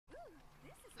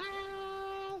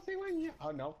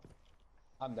Oh no.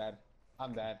 I'm dead.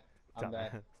 I'm dead. I'm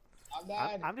dead. I'm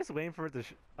dead. I'm just waiting for it to.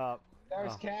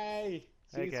 There's Kay.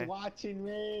 She's Kay. watching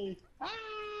me. Ah!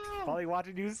 Probably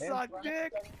watching you suck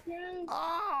dick.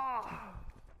 Ah!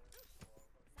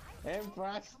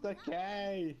 Impress the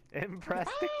K. Impress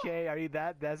the K. Are you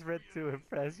that desperate to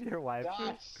impress your wife?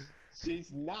 Gosh,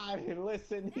 she's not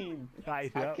listening. I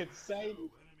know. I could say.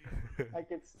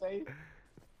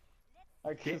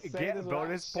 Get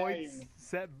bonus points.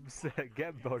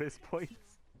 Get bonus points.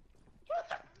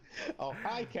 Oh,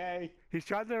 hi, Kay. He's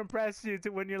trying to impress you to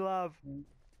win your love.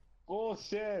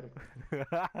 Bullshit.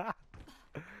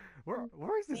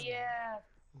 Where is this? Yeah.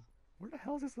 Where the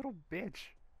hell is this little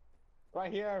bitch?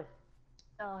 Right here.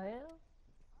 Oh hell.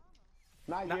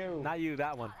 Not you. Not you.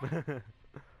 That one.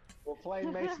 We're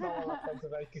playing Mace Noel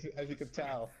offensive, as you can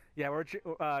tell. Yeah, we're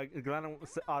Glenn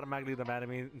automatically demanded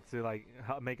me to like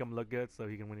make him look good so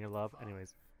he can win your love.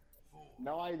 Anyways.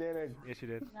 No, I didn't. Yes, you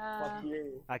did. Fuck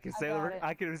you. I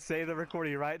can say the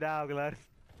recording right now, Glenn.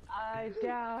 I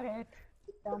doubt it.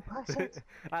 Don't push it.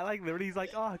 I like literally. He's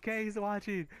like, oh, Kay's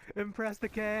watching. Impress the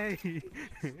K.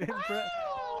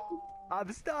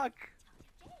 I'm stuck.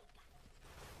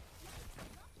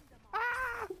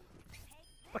 Ah!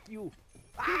 Fuck you.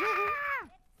 Ah!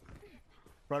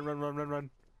 Run. Run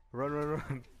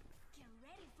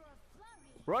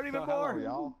even more.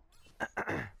 Y'all.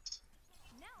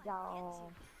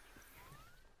 Y'all.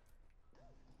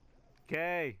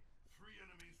 Okay.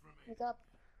 What's up?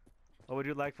 What would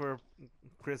you like for a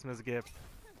Christmas gift?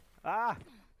 Ah!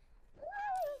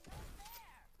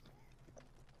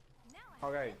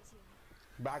 Okay.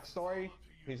 Backstory.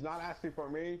 He's not asking for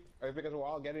me. It's because we're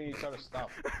all getting each other's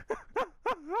stuff.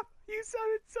 You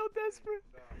sounded so desperate.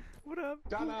 What up?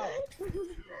 Shut up.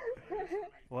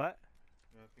 What?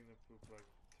 Nothing to poop like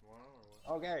tomorrow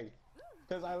or what? Okay.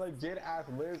 Because I legit asked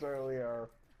Liz earlier,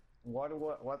 what did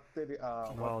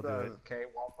the K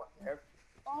want for gift?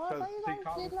 Oh, I thought you guys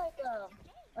did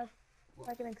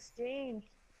like an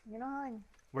exchange. You know how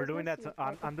We're doing that.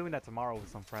 I'm doing that tomorrow with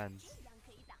some friends.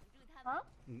 Huh?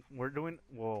 We're doing.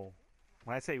 Whoa.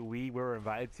 When I say we were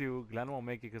invited to, Glenn won't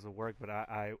make it because of work, but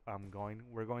I'm going.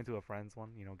 We're going to a friend's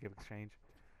one. You know, gift exchange.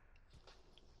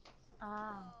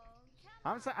 Ah.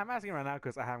 I'm asking right now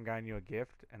because I haven't gotten you a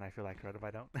gift, and I feel like crud if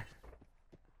I don't.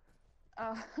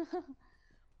 Oh.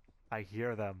 I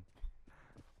hear them.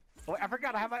 Oh, I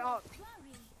forgot I have my ult.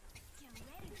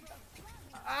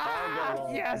 Ah,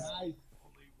 Oh, yes. Nice.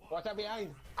 Watch out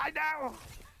behind. I know.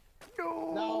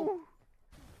 No. No.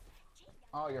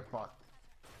 Oh, you're fucked.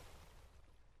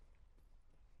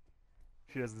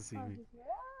 She doesn't see me.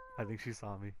 I think she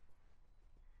saw me.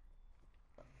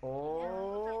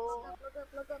 Oh.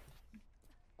 Look up.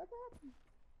 Look up.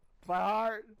 My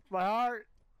heart. My heart.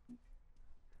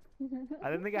 I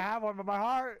didn't think I had one, but my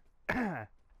heart. Go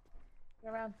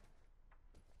around.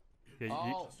 Yeah,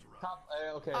 Oh, top.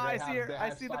 Okay. I see her.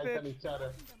 I see the bitch. Each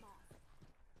other.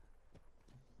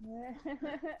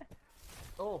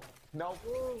 Oh no!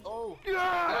 Oh!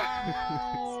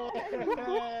 Yeah!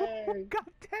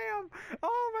 God damn!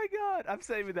 Oh my god! I'm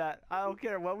saving that. I don't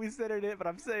care what we said in it, but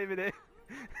I'm saving it.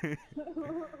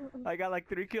 I got like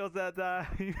 3 kills that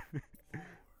time.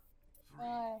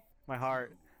 My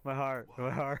heart. My heart.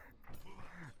 My heart.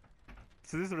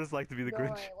 So this is what it's like to be the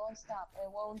Grinch. It won't stop.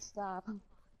 It won't stop.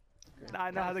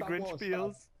 I know how the Grinch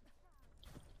feels.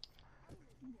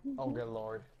 Oh good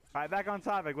lord! Alright, back on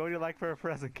topic. What would you like for a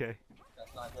present, Kay?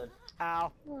 That's not good.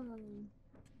 Ow.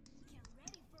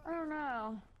 I don't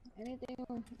know. Anything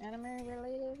anime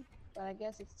related? But I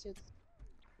guess it's too.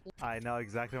 I know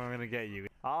exactly what I'm gonna get you.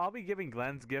 I'll be giving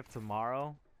Glenn's gift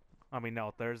tomorrow. I mean,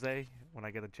 no, Thursday when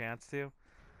I get a chance to.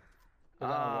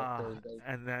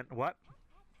 And then what?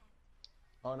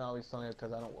 Oh no, he's telling it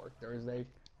because I don't work Thursday.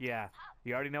 Yeah,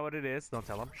 you already know what it is. Don't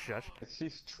tell him. Shush.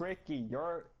 She's tricky.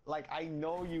 You're like I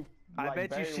know you. I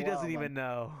like, bet you she well, doesn't even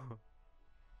know.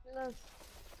 Look,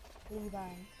 Levi.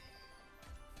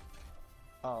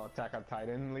 Oh, Attack on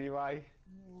Titan, Levi.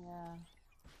 Yeah.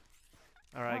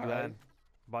 All right, Glenn.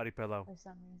 Body pillow. For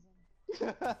some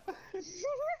reason.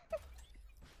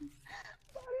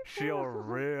 She'll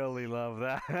really love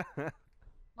that.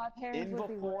 My parents would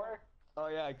be worried. Oh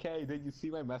yeah, okay. Did you see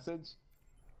my message?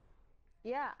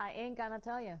 Yeah, I ain't gonna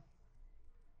tell you.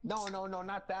 No,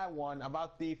 not that one.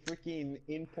 About the freaking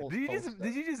impulse.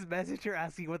 Did you just message her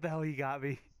asking what the hell he got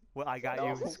me? Well, I got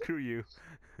you. Screw you.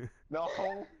 No.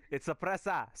 It's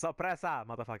sorpresa,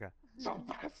 motherfucker.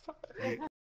 Sorpresa.